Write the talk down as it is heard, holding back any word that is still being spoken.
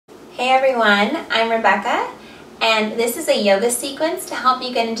Hey everyone, I'm Rebecca, and this is a yoga sequence to help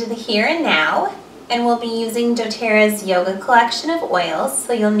you get into the here and now, and we'll be using doTerra's yoga collection of oils,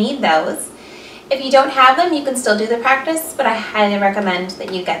 so you'll need those. If you don't have them, you can still do the practice, but I highly recommend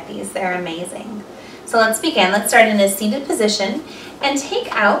that you get these. They're amazing. So let's begin. Let's start in a seated position and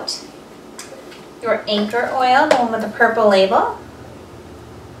take out your anchor oil, the one with the purple label.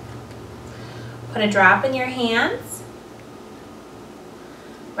 Put a drop in your hands.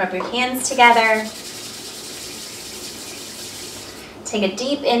 Rub your hands together. Take a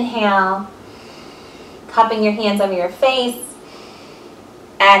deep inhale, cupping your hands over your face.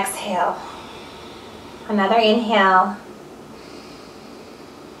 Exhale. Another inhale.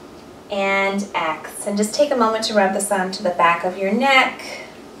 And exhale. And just take a moment to rub this onto the back of your neck.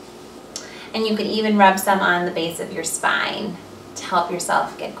 And you could even rub some on the base of your spine to help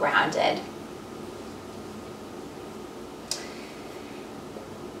yourself get grounded.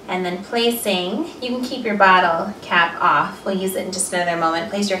 And then placing, you can keep your bottle cap off. We'll use it in just another moment.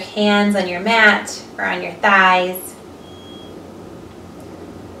 Place your hands on your mat or on your thighs.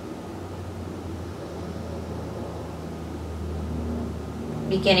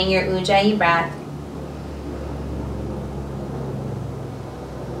 Beginning your Ujjayi breath.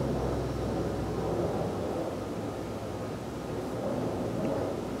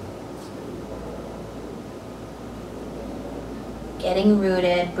 Getting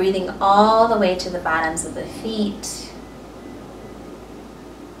rooted, breathing all the way to the bottoms of the feet.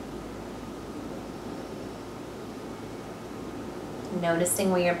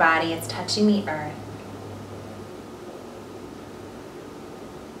 Noticing where your body is touching the earth.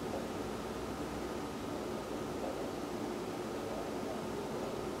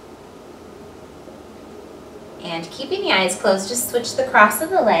 And keeping the eyes closed, just switch the cross of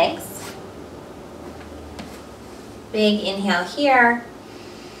the legs. Big inhale here.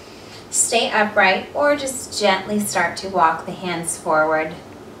 Stay upright or just gently start to walk the hands forward.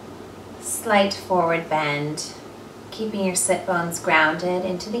 Slight forward bend, keeping your sit bones grounded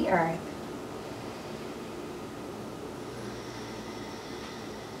into the earth.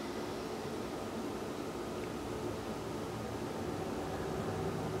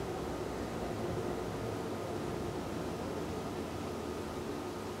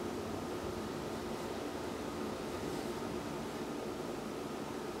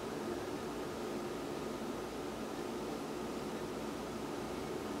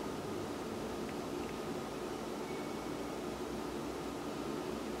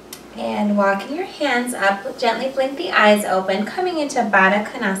 And walking your hands up, gently blink the eyes open, coming into Baddha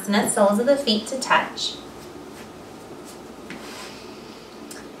Konasana, soles of the feet to touch.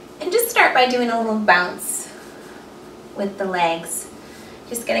 And just start by doing a little bounce with the legs.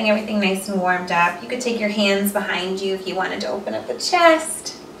 Just getting everything nice and warmed up. You could take your hands behind you if you wanted to open up the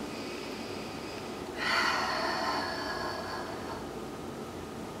chest.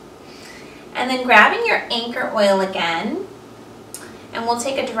 And then grabbing your anchor oil again. And we'll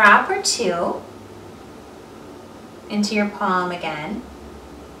take a drop or two into your palm again.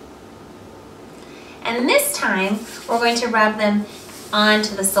 And this time, we're going to rub them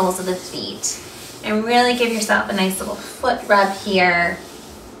onto the soles of the feet. And really give yourself a nice little foot rub here.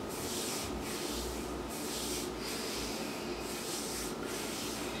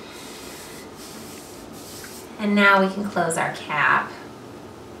 And now we can close our cap.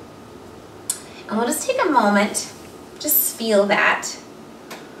 And we'll just take a moment, just feel that.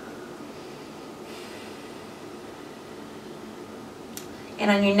 And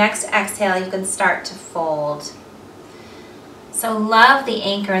on your next exhale, you can start to fold. So love the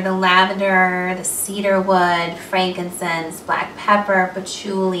anchor, the lavender, the cedar wood, frankincense, black pepper,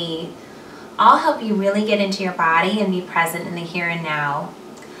 patchouli. All help you really get into your body and be present in the here and now.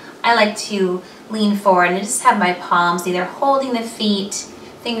 I like to lean forward and just have my palms either holding the feet,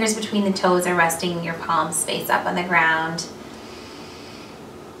 fingers between the toes, or resting your palms face up on the ground.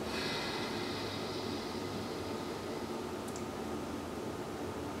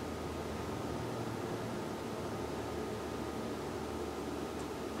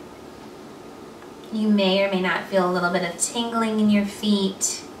 You may or may not feel a little bit of tingling in your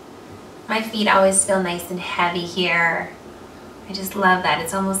feet. My feet always feel nice and heavy here. I just love that.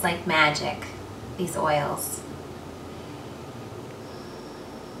 It's almost like magic, these oils.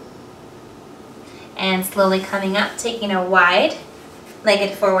 And slowly coming up, taking a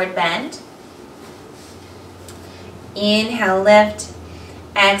wide-legged forward bend. Inhale, lift.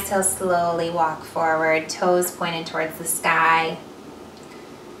 Exhale, slowly walk forward, toes pointed towards the sky.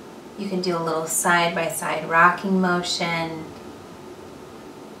 You can do a little side-by-side rocking motion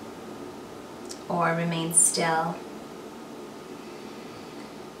or remain still.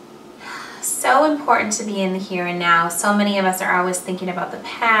 so important to be in the here and now. So many of us are always thinking about the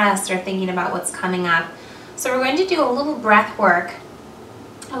past or thinking about what's coming up. So we're going to do a little breath work,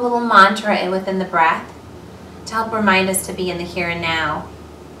 a little mantra within the breath to help remind us to be in the here and now.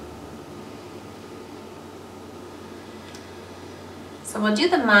 So we'll do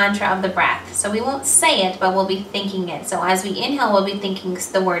the mantra of the breath. So we won't say it, but we'll be thinking it. So as we inhale, we'll be thinking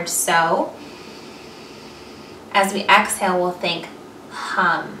the word so. As we exhale, we'll think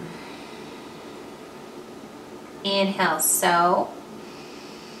hum. Inhale, so.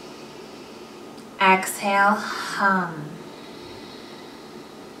 Exhale, hum.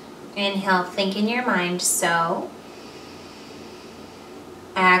 Inhale, think in your mind, so.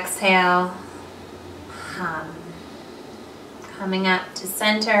 Exhale, hum. Coming up to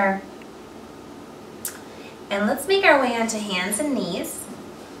center. And let's make our way onto hands and knees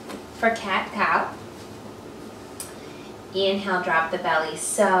for cat-cow. Inhale, drop the belly,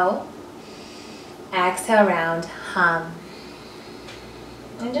 so. Exhale, round, hum.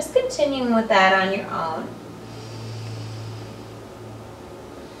 And just continuing with that on your own.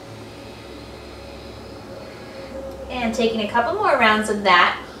 And taking a couple more rounds of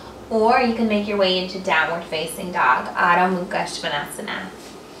that, or you can make your way into downward facing dog, Adho Mukha Svanasana.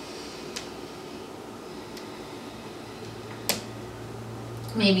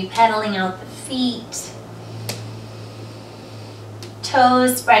 Maybe pedaling out the feet.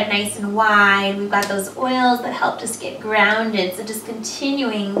 Toes spread nice and wide. We've got those oils that helped us get grounded. So just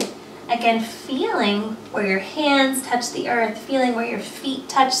continuing, again, feeling where your hands touch the earth, feeling where your feet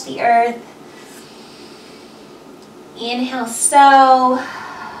touch the earth. Inhale, so.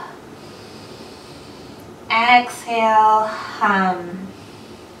 Exhale, hum.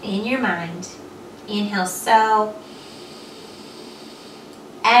 In your mind. Inhale, so.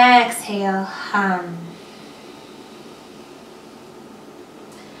 Exhale, hum.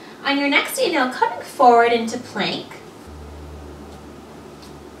 On your next inhale, coming forward into plank.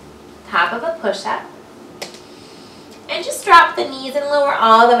 Top of a push-up. And just drop the knees and lower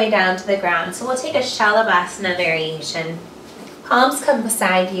all the way down to the ground. So we'll take a Shalabhasana variation. Palms come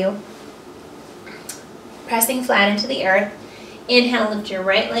beside you. Pressing flat into the earth. Inhale, lift your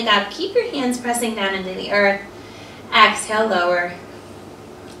right leg up. Keep your hands pressing down into the earth. Exhale, lower.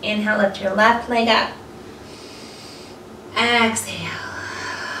 Inhale, lift your left leg up. Exhale.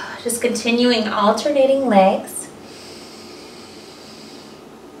 Just continuing alternating legs.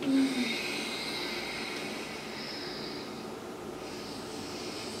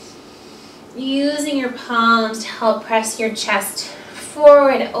 Using your palms to help press your chest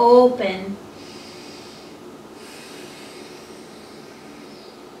forward, open.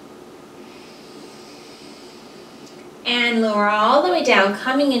 And lower all the way down,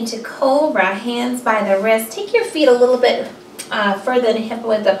 coming into cobra, hands by the wrist. Take your feet a little bit further than hip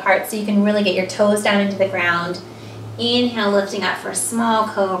width apart so you can really get your toes down into the ground. Inhale, lifting up for small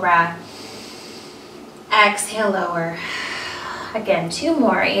cobra. Exhale, lower. Again, two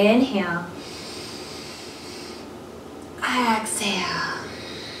more. Inhale. Exhale.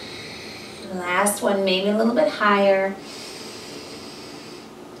 Last one, maybe a little bit higher.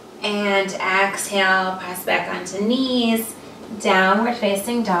 And exhale, press back onto knees. Downward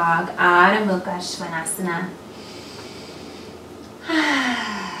facing dog, Adho Mukha Svanasana.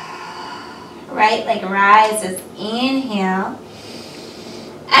 Right leg rises, inhale.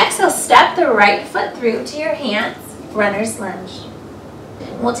 Exhale, step the right foot through to your hands, runner's lunge.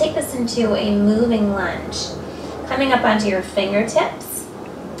 We'll take this into a moving lunge. Coming up onto your fingertips.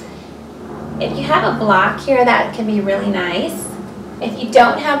 If you have a block here, that can be really nice. If you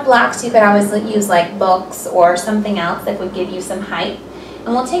don't have blocks, you could always use like books or something else that would give you some height.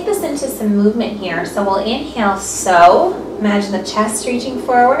 And we'll take this into some movement here. So we'll inhale, so. Imagine the chest reaching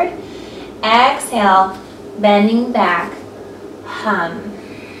forward. Exhale, bending back, hum.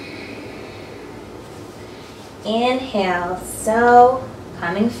 Inhale, so.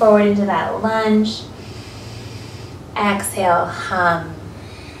 Coming forward into that lunge. Exhale, hum.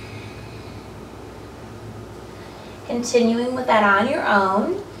 Continuing with that on your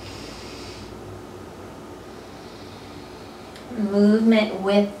own. Movement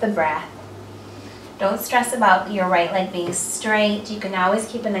with the breath. Don't stress about your right leg being straight. You can always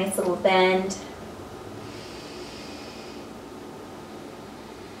keep a nice little bend.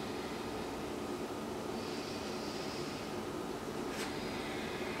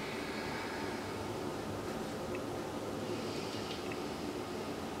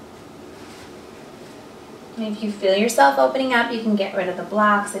 If you feel yourself opening up, you can get rid of the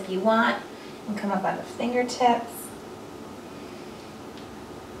blocks if you want and come up on the fingertips.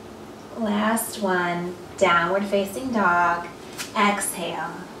 Last one, downward facing dog.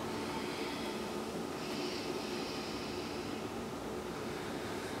 Exhale.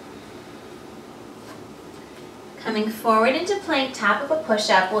 Coming forward into plank, top of a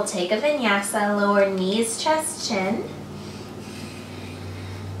push-up, we'll take a vinyasa, lower knees, chest, chin.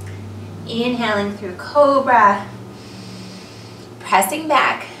 Inhaling through cobra, pressing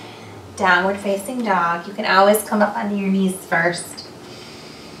back, downward facing dog. You can always come up onto your knees first.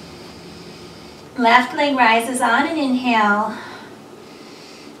 Left leg rises on an inhale.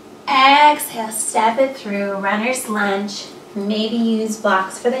 Exhale, step it through, runner's lunge. Maybe use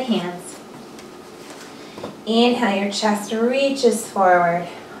blocks for the hands. Inhale, your chest reaches forward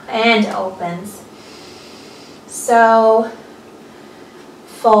and opens. So,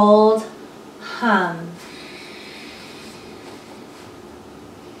 fold, hum.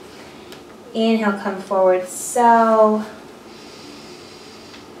 Inhale, come forward, so,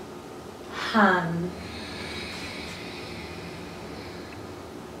 hum.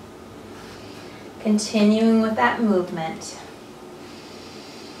 Continuing with that movement.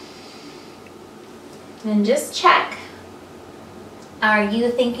 And just check. Are you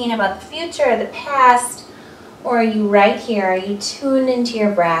thinking about the future or the past? Or are you right here? Are you tuned into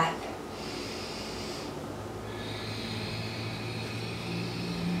your breath?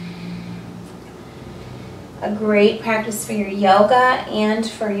 A great practice for your yoga and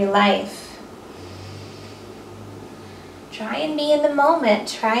for your life. Try and be in the moment.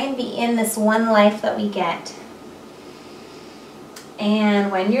 Try and be in this one life that we get.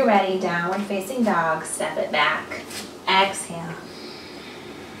 And when you're ready, downward facing dog, step it back. Exhale.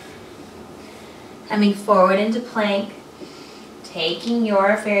 Coming forward into plank, taking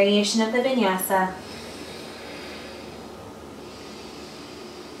your variation of the vinyasa.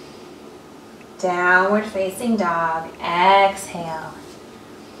 Downward facing dog, exhale.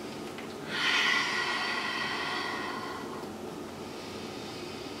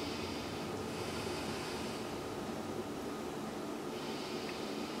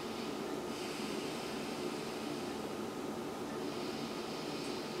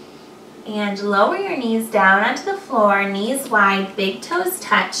 And lower your knees down onto the floor, knees wide, big toes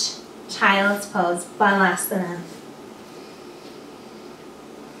touch, child's pose, balasana.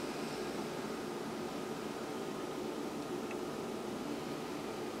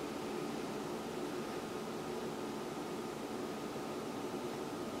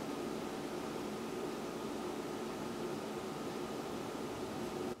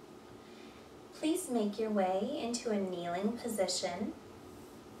 Please make your way into a kneeling position.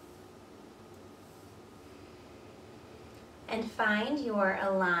 And find your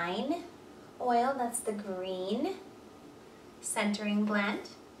Align oil, that's the green centering blend.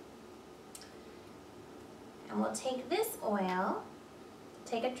 And we'll take this oil,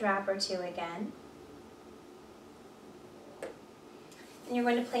 take a drop or two again. And you're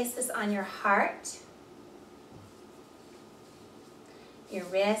going to place this on your heart, your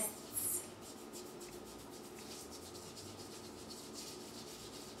wrists,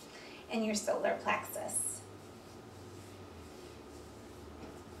 and your solar plexus.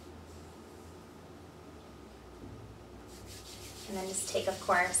 And then just take, of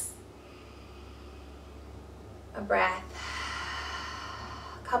course, a breath,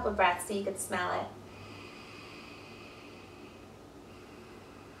 a couple breaths so you can smell it.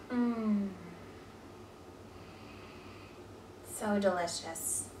 So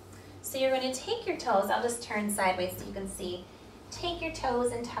delicious. So you're going to take your toes, I'll just turn sideways so you can see. Take your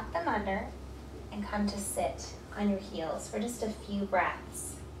toes and tuck them under and come to sit on your heels for just a few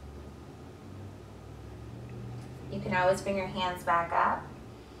breaths. You can always bring your hands back up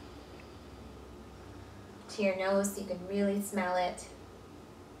to your nose so you can really smell it.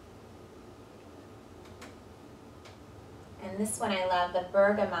 And this one I love, the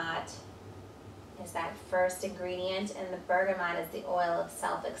bergamot is that first ingredient, and the bergamot is the oil of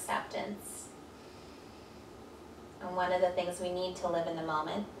self-acceptance. And one of the things we need to live in the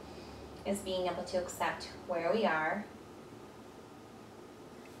moment is being able to accept where we are.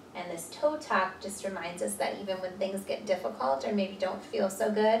 And this toe tuck just reminds us that even when things get difficult or maybe don't feel so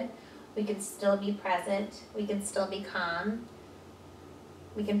good, we can still be present, we can still be calm.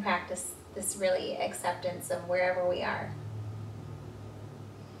 We can practice this really acceptance of wherever we are.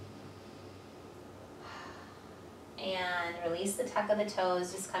 And release the tuck of the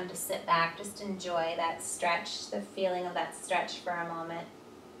toes, just come to sit back, just enjoy that stretch, the feeling of that stretch for a moment.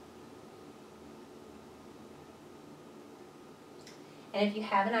 And if you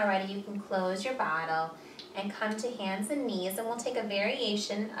haven't already, you can close your bottle and come to hands and knees, and we'll take a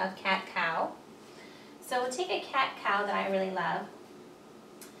variation of cat-cow. So we'll take a cat-cow that I really love.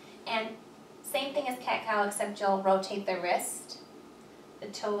 And same thing as cat-cow, except you'll rotate the wrist, the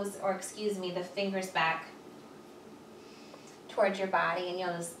toes, or excuse me, the fingers back towards your body, and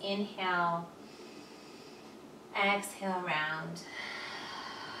you'll just inhale Exhale, round.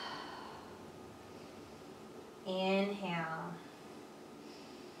 Inhale.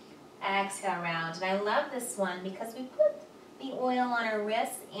 Exhale, round. And I love this one because we put the oil on our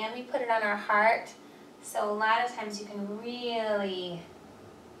wrists and we put it on our heart. So a lot of times you can really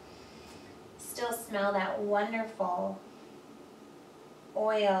still smell that wonderful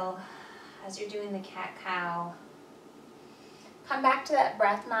oil as you're doing the cat-cow. Come back to that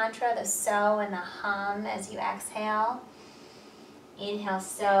breath mantra, the so and the hum as you exhale. Inhale,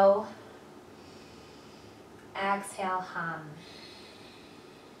 so. Exhale, hum.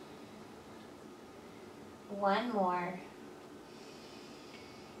 One more.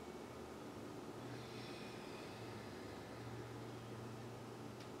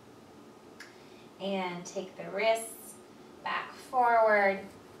 And take the wrists back forward.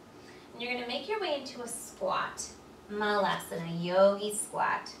 And you're going to make your way into a squat. Malasana, yogi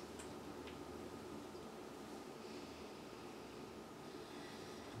squat.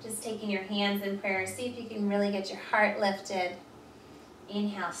 Just taking your hands in prayer. See if you can really get your heart lifted.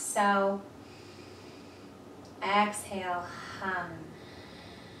 Inhale, so. Exhale, hum.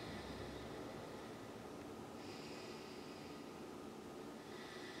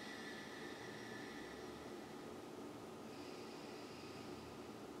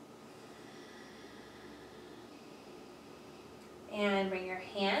 And bring your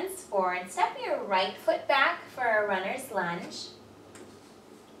hands forward. Step your right foot back for a runner's lunge.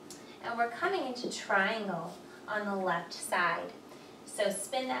 And we're coming into triangle on the left side. So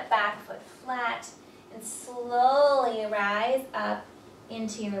spin that back foot flat and slowly rise up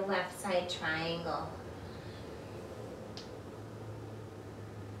into your left side triangle.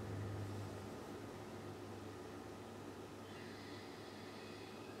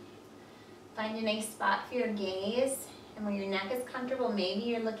 Find a nice spot for your gaze. And where your neck is comfortable, maybe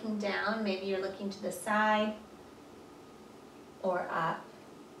you're looking down, maybe you're looking to the side or up.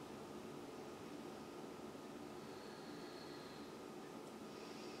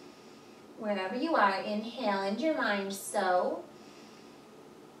 Wherever you are, inhale into your mind, so.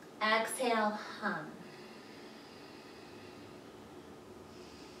 Exhale, hum.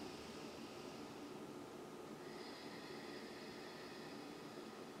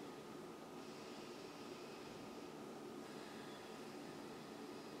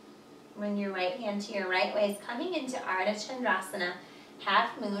 Bring your right hand to your right waist, coming into Ardha Chandrasana,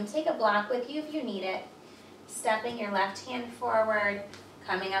 half moon. Take a block with you if you need it. Stepping your left hand forward,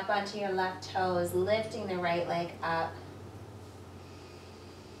 coming up onto your left toes, lifting the right leg up.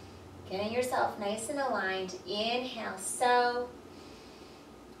 Getting yourself nice and aligned. Inhale, so.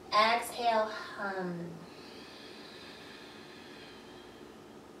 Exhale, hum.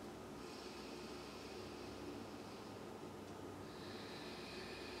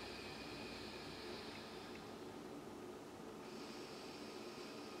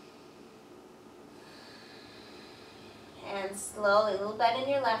 And slowly, a little bend in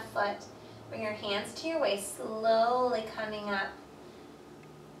your left foot. Bring your hands to your waist, slowly coming up.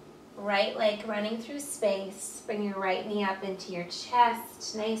 Right leg running through space. Bring your right knee up into your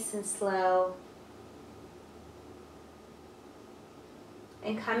chest, nice and slow.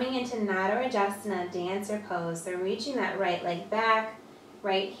 And coming into Nadarajasana, dancer pose. So reaching that right leg back.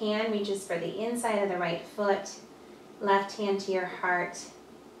 Right hand reaches for the inside of the right foot. Left hand to your heart.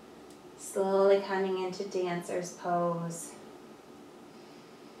 Slowly coming into dancer's pose.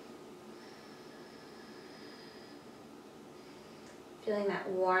 Feeling that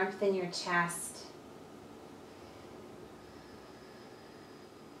warmth in your chest.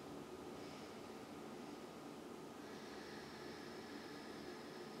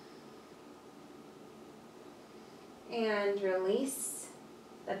 And release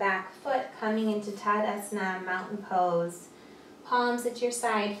the back foot, coming into Tadasana, mountain pose. Palms at your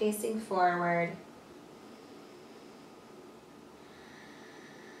side, facing forward.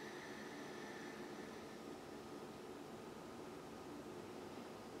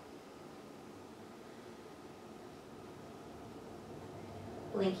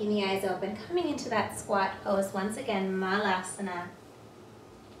 Blinking the eyes open, coming into that squat pose. Once again, Malasana.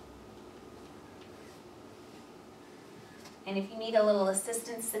 And if you need a little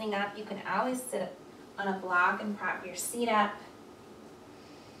assistance sitting up, you can always sit on a block and prop your seat up.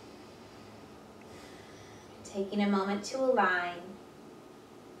 Taking a moment to align.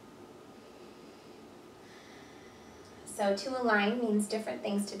 So to align means different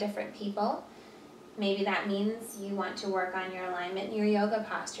things to different people. Maybe that means you want to work on your alignment in your yoga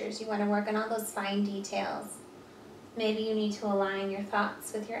postures. You want to work on all those fine details. Maybe you need to align your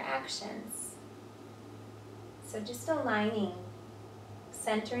thoughts with your actions. So just aligning,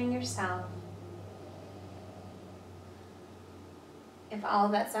 centering yourself. If all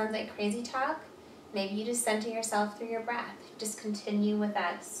of that sounds like crazy talk, maybe you just center yourself through your breath. Just continue with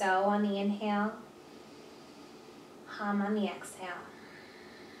that so on the inhale, hum on the exhale.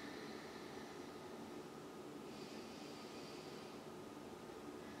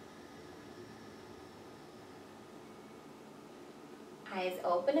 Eyes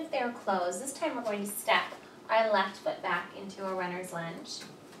open if they're closed. This time we're going to step our left foot back into a runner's lunge.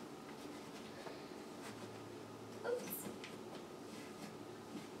 Oops.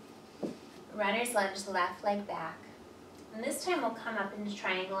 Runner's lunge, left leg back. And this time we'll come up into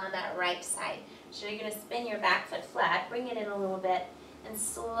triangle on that right side. So you're going to spin your back foot flat, bring it in a little bit, and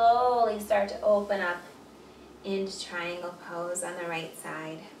slowly start to open up into triangle pose on the right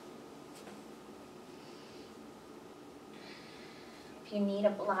side. If you need a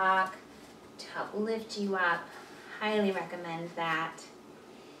block to help lift you up, highly recommend that.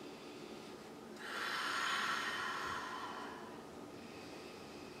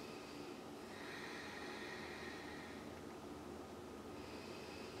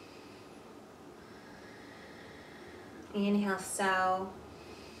 Inhale, so.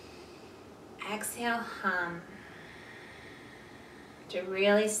 Exhale, hum. To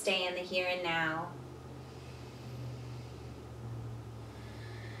really stay in the here and now.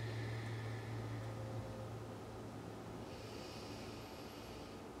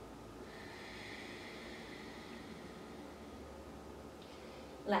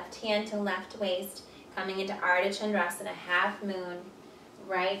 Left hand to left waist, coming into Ardha Chandrasana, half moon.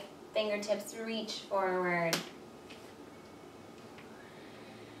 Right fingertips reach forward.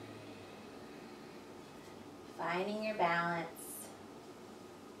 Finding your balance.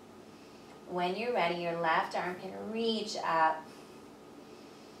 When you're ready, your left arm can reach up.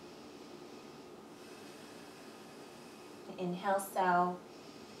 Inhale, so.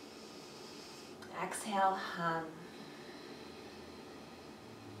 Exhale, hum.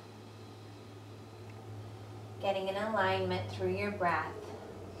 Getting in alignment through your breath.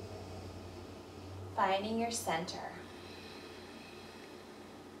 Finding your center.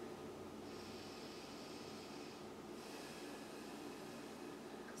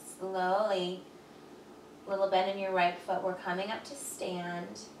 Slowly, little bend in your right foot. We're coming up to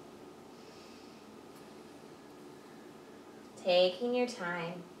stand. Taking your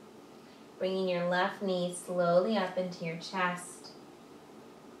time. Bringing your left knee slowly up into your chest.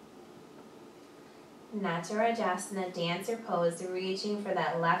 DoTerra's, dancer pose, reaching for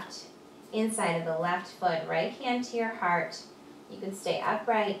that left inside of the left foot. Right hand to your heart. You can stay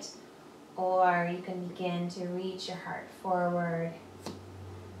upright, or you can begin to reach your heart forward.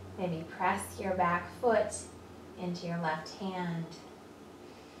 Maybe press your back foot into your left hand.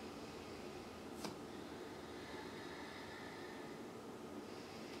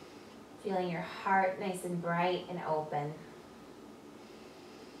 Feeling your heart nice and bright and open.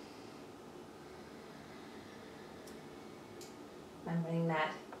 Remembering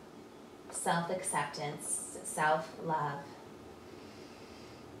that self-acceptance, self-love.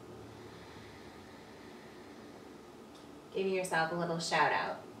 Give yourself a little shout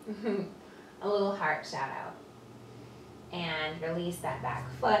out. A little heart shout out. And release that back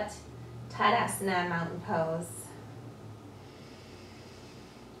foot. Tadasana, mountain pose.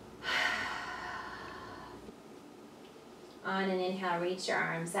 On an inhale, reach your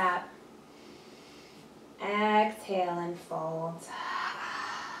arms up. Exhale and fold.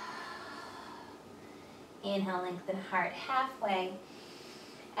 Inhale, lengthen heart halfway.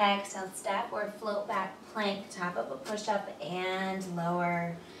 Exhale, step or float back plank, top of a push-up and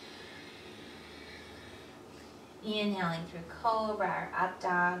lower. Inhaling through cobra or up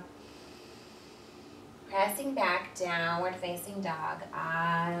dog. Pressing back, downward facing dog,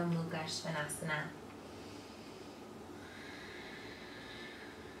 Adho Mukha Svanasana.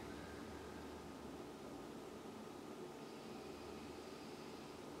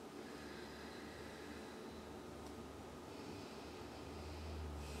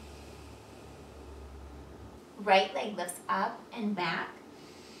 Right leg lifts up and back.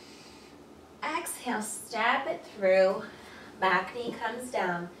 Exhale, step it through. Back knee comes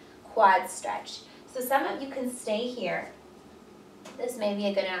down. Quad stretch. So some of you can stay here. This may be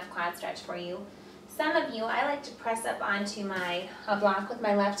a good enough quad stretch for you. Some of you, I like to press up onto a block with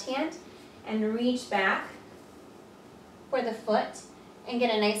my left hand and reach back for the foot and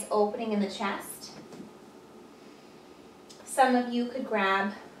get a nice opening in the chest. Some of you could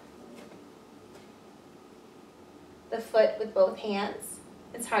grab the foot with both hands.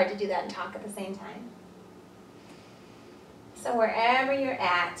 It's hard to do that and talk at the same time. So wherever you're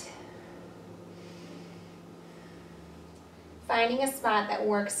at, finding a spot that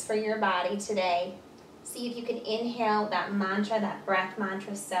works for your body today. See if you can inhale that mantra, that breath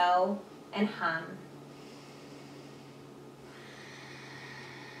mantra, so, and hum.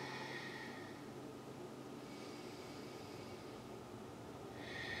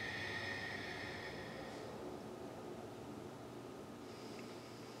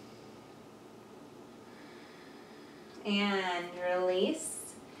 And release.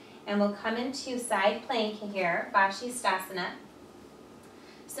 And we'll come into side plank here, Vashisthasana.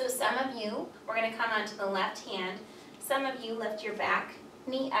 So some of you, we're going to come onto the left hand. Some of you lift your back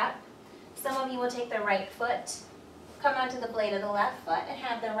knee up. Some of you will take the right foot, come onto the blade of the left foot and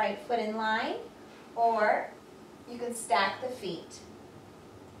have the right foot in line. Or you can stack the feet.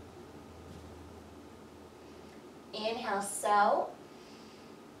 Inhale, so.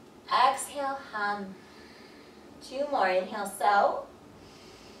 Exhale, hum. 2 more. Inhale, so.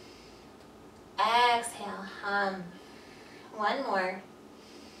 Exhale, hum. 1 more.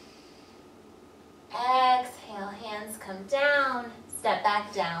 Exhale, hands come down. Step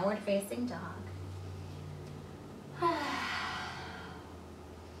back, downward facing dog.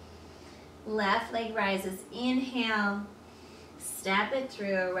 Left leg rises. Inhale. Step it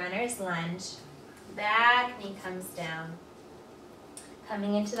through a runner's lunge. Back knee comes down.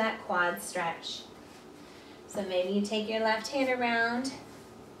 Coming into that quad stretch. So maybe you take your left hand around.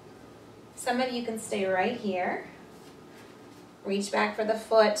 Some of you can stay right here. Reach back for the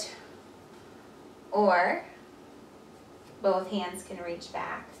foot, or both hands can reach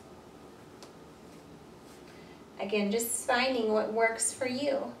back. Again, just finding what works for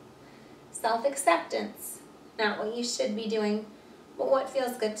you. Self-acceptance, not what you should be doing, but what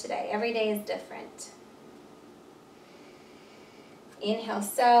feels good today. Every day is different. Inhale,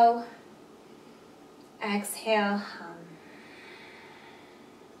 so. Exhale, hum.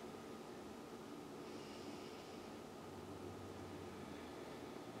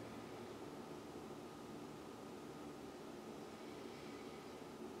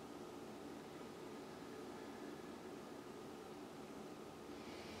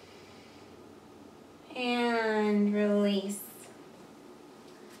 And release.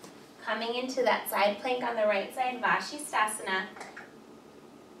 Coming into that side plank on the right side, Vashisthasana.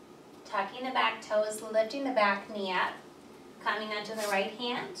 Tucking the back toes, lifting the back knee up. Coming onto the right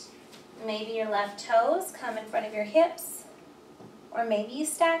hand. Maybe your left toes come in front of your hips. Or maybe you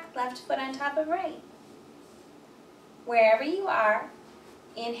stack left foot on top of right. Wherever you are,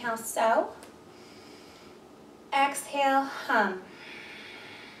 inhale, so. Exhale, hum.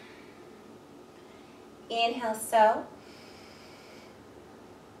 Inhale, so.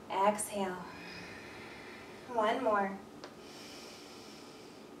 Exhale. 1 more.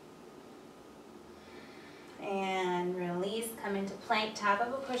 And release, come into plank, top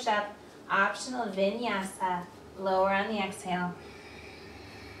of a push-up, optional vinyasa, lower on the exhale.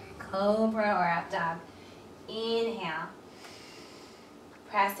 Cobra or up dog. Inhale.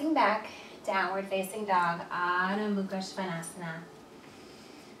 Pressing back, downward facing dog, Adho Mukha Svanasana.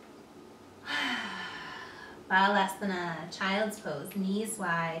 Balasana, child's pose, knees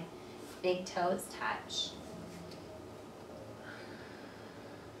wide, big toes touch.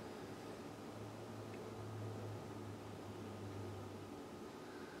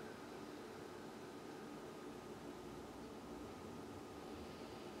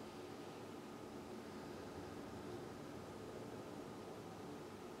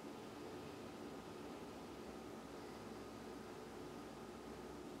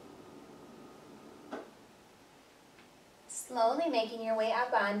 Slowly making your way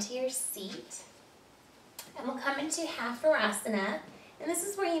up onto your seat. And we'll come into Hafarasana. And this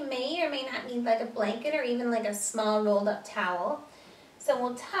is where you may or may not need like a blanket or even like a small rolled up towel. So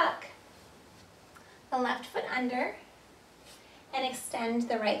we'll tuck the left foot under and extend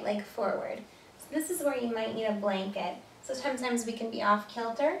the right leg forward. So this is where you might need a blanket. So sometimes we can be off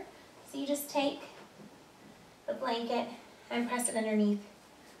kilter. So you just take the blanket and press it underneath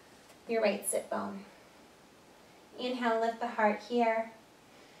your right sit bone. Inhale, lift the heart here.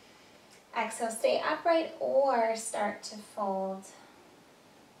 Exhale, stay upright or start to fold.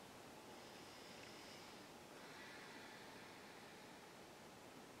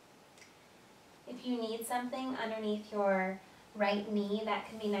 If you need something underneath your right knee, that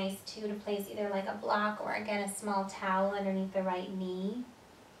can be nice too, to place either like a block or again a small towel underneath the right knee.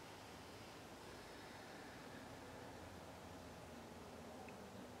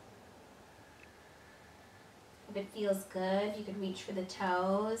 If it feels good, you could reach for the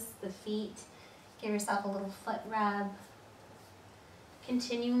toes, the feet, give yourself a little foot rub.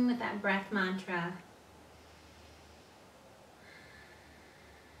 Continuing with that breath mantra.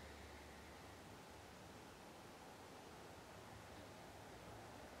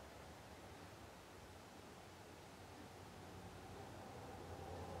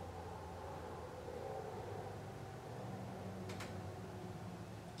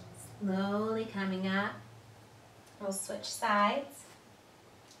 Slowly coming up. We'll switch sides.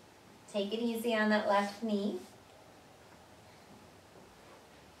 Take it easy on that left knee.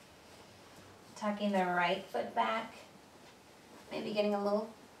 Tucking the right foot back. Maybe getting a little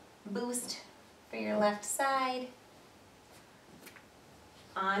boost for your left side.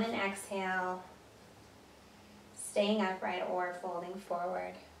 On an exhale, staying upright or folding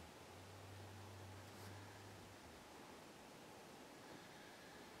forward.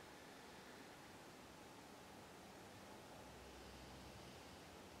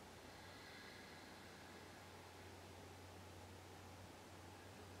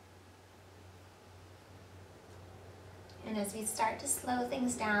 And as we start to slow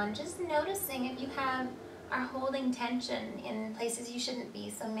things down, just noticing if you are holding tension in places you shouldn't be.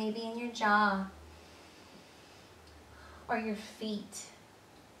 So maybe in your jaw, or your feet,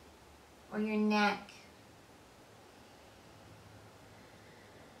 or your neck.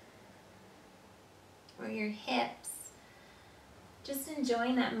 Or your hips. Just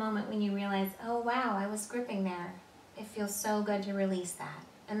enjoying that moment when you realize, oh wow, I was gripping there. It feels so good to release that.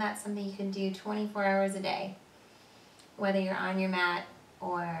 And that's something you can do 24 hours a day. Whether you're on your mat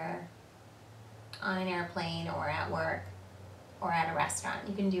or on an airplane or at work or at a restaurant.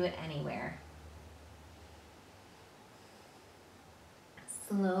 You can do it anywhere.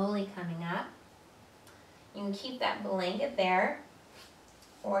 Slowly coming up. You can keep that blanket there,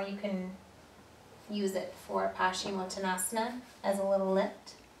 or you can use it for Paschimottanasana as a little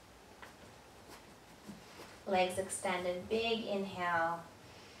lift. Legs extended, big inhale,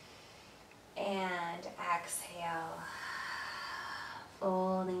 and exhale,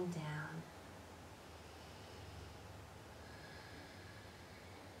 folding down.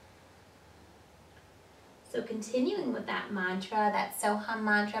 So continuing with that mantra, that So-Hum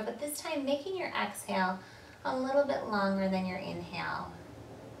mantra, but this time making your exhale a little bit longer than your inhale.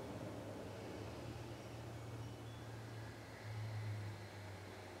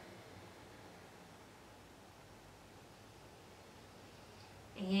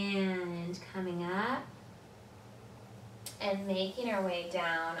 And coming up and making our way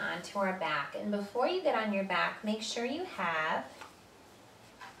down onto our back. And before you get on your back, make sure you have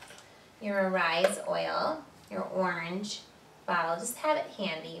your Arise oil, your orange bottle. Just have it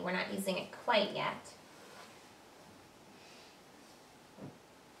handy. We're not using it quite yet.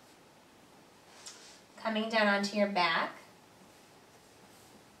 Coming down onto your back.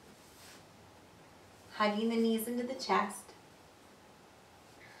 Hugging the knees into the chest.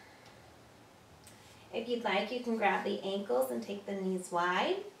 If you'd like, you can grab the ankles and take the knees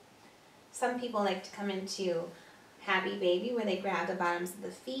wide. Some people like to come into Happy Baby where they grab the bottoms of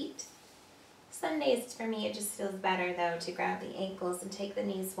the feet. Some days for me it just feels better though to grab the ankles and take the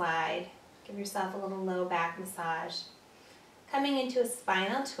knees wide. Give yourself a little low back massage. Coming into a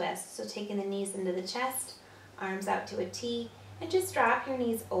spinal twist, so taking the knees into the chest, arms out to a T, and just drop your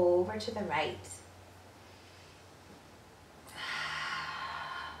knees over to the right.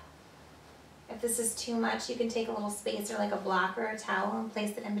 If this is too much, you can take a little spacer like a blocker or a towel and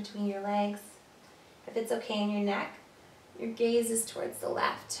place it in between your legs. If it's okay in your neck, your gaze is towards the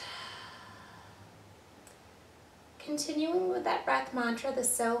left. Continuing with that breath mantra, the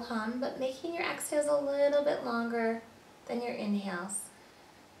So-Hum, but making your exhales a little bit longer than your inhales.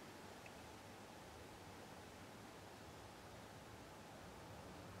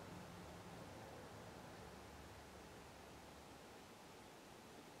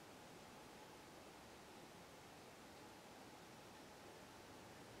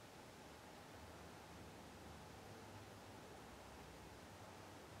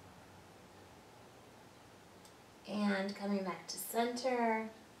 And coming back to center,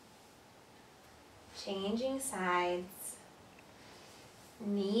 changing sides,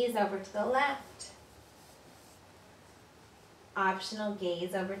 knees over to the left, optional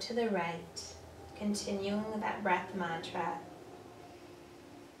gaze over to the right, continuing with that breath mantra.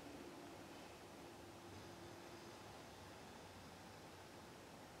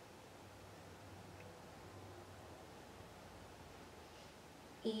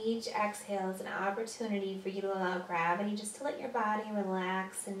 Each exhale is an opportunity for you to allow gravity just to let your body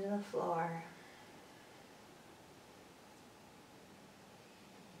relax into the floor.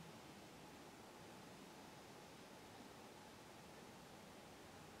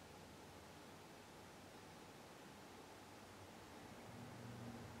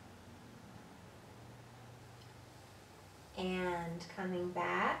 And coming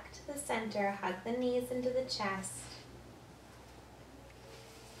back to the center, hug the knees into the chest.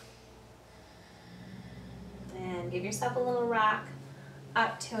 And give yourself a little rock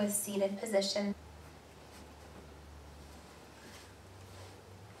up to a seated position.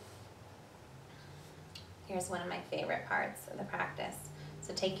 Here's one of my favorite parts of the practice.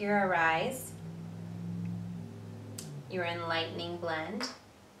 So take your Arise, your Enlightening Blend,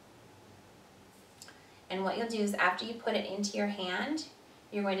 and what you'll do is after you put it into your hand,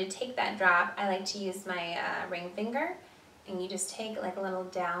 you're going to take that drop. I like to use my ring finger, and you just take like a little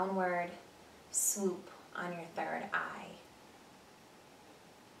downward swoop on your third eye.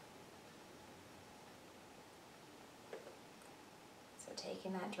 So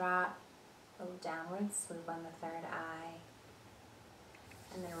taking that drop, a little downward swoop on the third eye,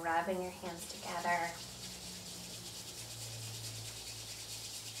 and then rubbing your hands together.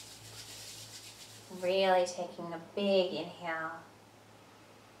 Really taking a big inhale.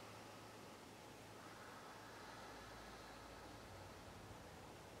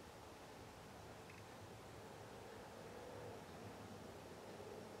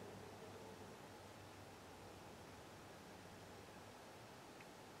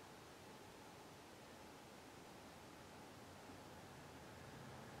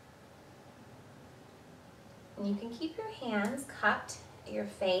 And you can keep your hands cupped at your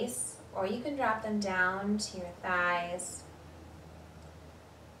face, or you can drop them down to your thighs.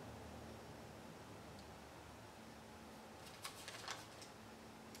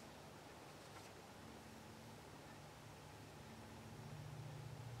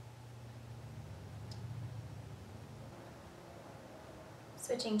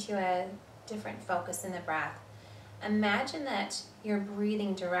 Switching to a different focus in the breath. Imagine that you're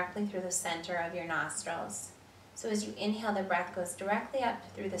breathing directly through the center of your nostrils. So as you inhale, the breath goes directly up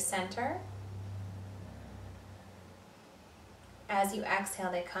through the center. As you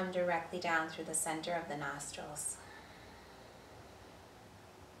exhale, they come directly down through the center of the nostrils.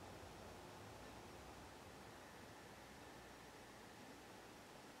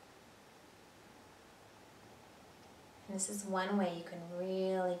 And this is one way you can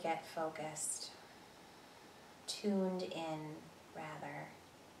really get focused, tuned in rather,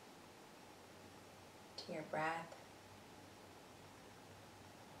 to your breath.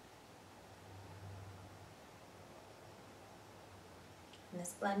 And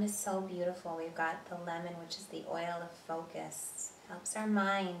this blend is so beautiful. We've got the lemon, which is the oil of focus. Helps our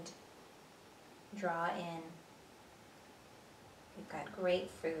mind draw in. We've got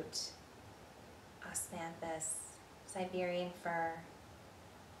grapefruit, osmanthus, Siberian fir,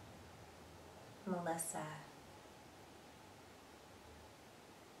 melissa.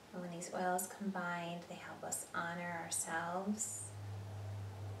 And when these oils combine, they help us honor ourselves,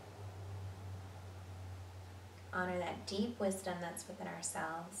 honor that deep wisdom that's within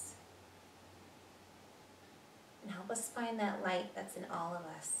ourselves, and help us find that light that's in all of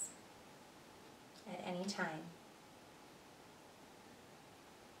us at any time.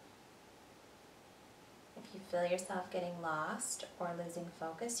 If you feel yourself getting lost or losing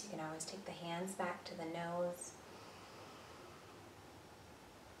focus, you can always take the hands back to the nose.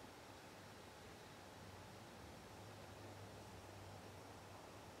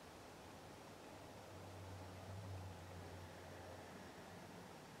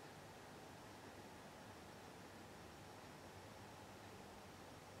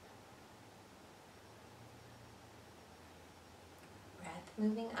 Breath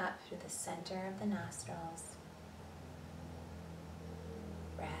moving up through the center of the nostrils.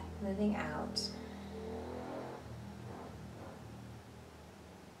 Breath moving out.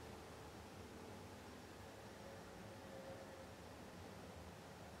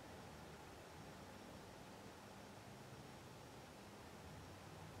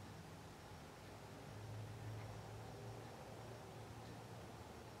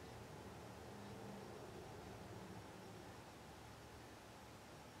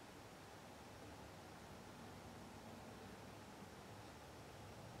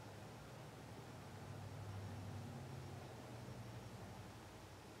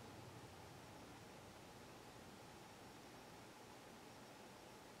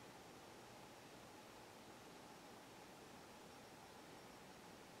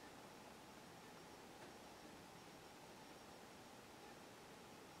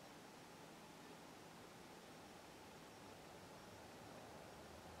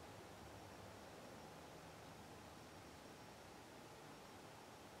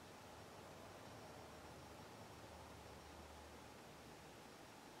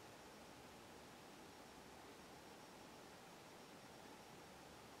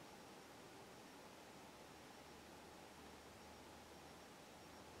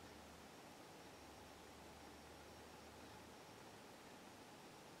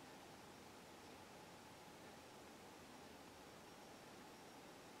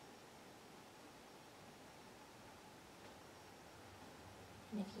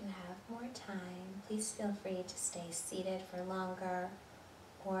 And if you have more time, please feel free to stay seated for longer,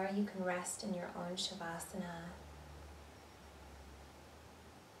 or you can rest in your own shavasana.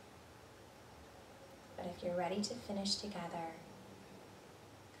 But if you're ready to finish together,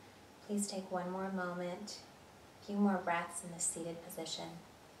 please take one more moment, a few more breaths in the seated position.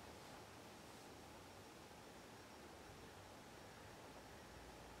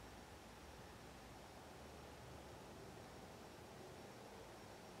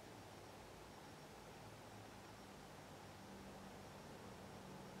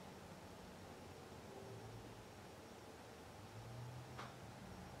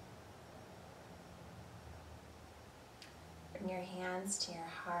 Bring your hands to your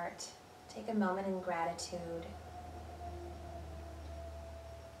heart. Take a moment in gratitude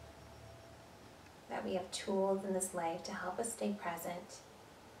that we have tools in this life to help us stay present,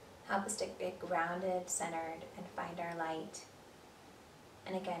 help us to get grounded, centered, and find our light.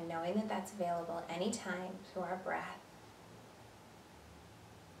 And again, knowing that that's available anytime through our breath.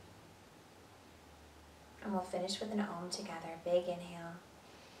 And we'll finish with an Om together. Big inhale.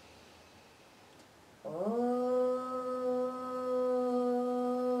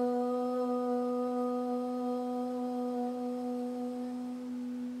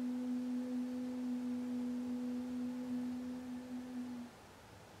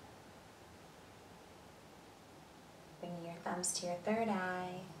 Bringing your thumbs to your third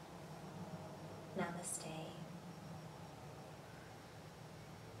eye. Namaste.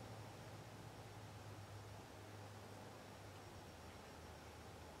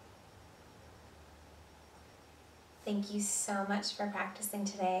 Thank you so much for practicing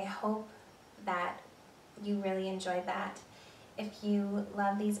today. I hope that you really enjoyed that. If you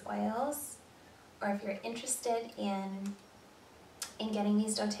love these oils, or if you're interested in getting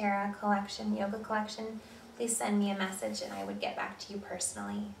these doTERRA collection, yoga collection, please send me a message and I would get back to you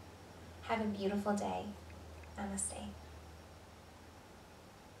personally. Have a beautiful day. Namaste.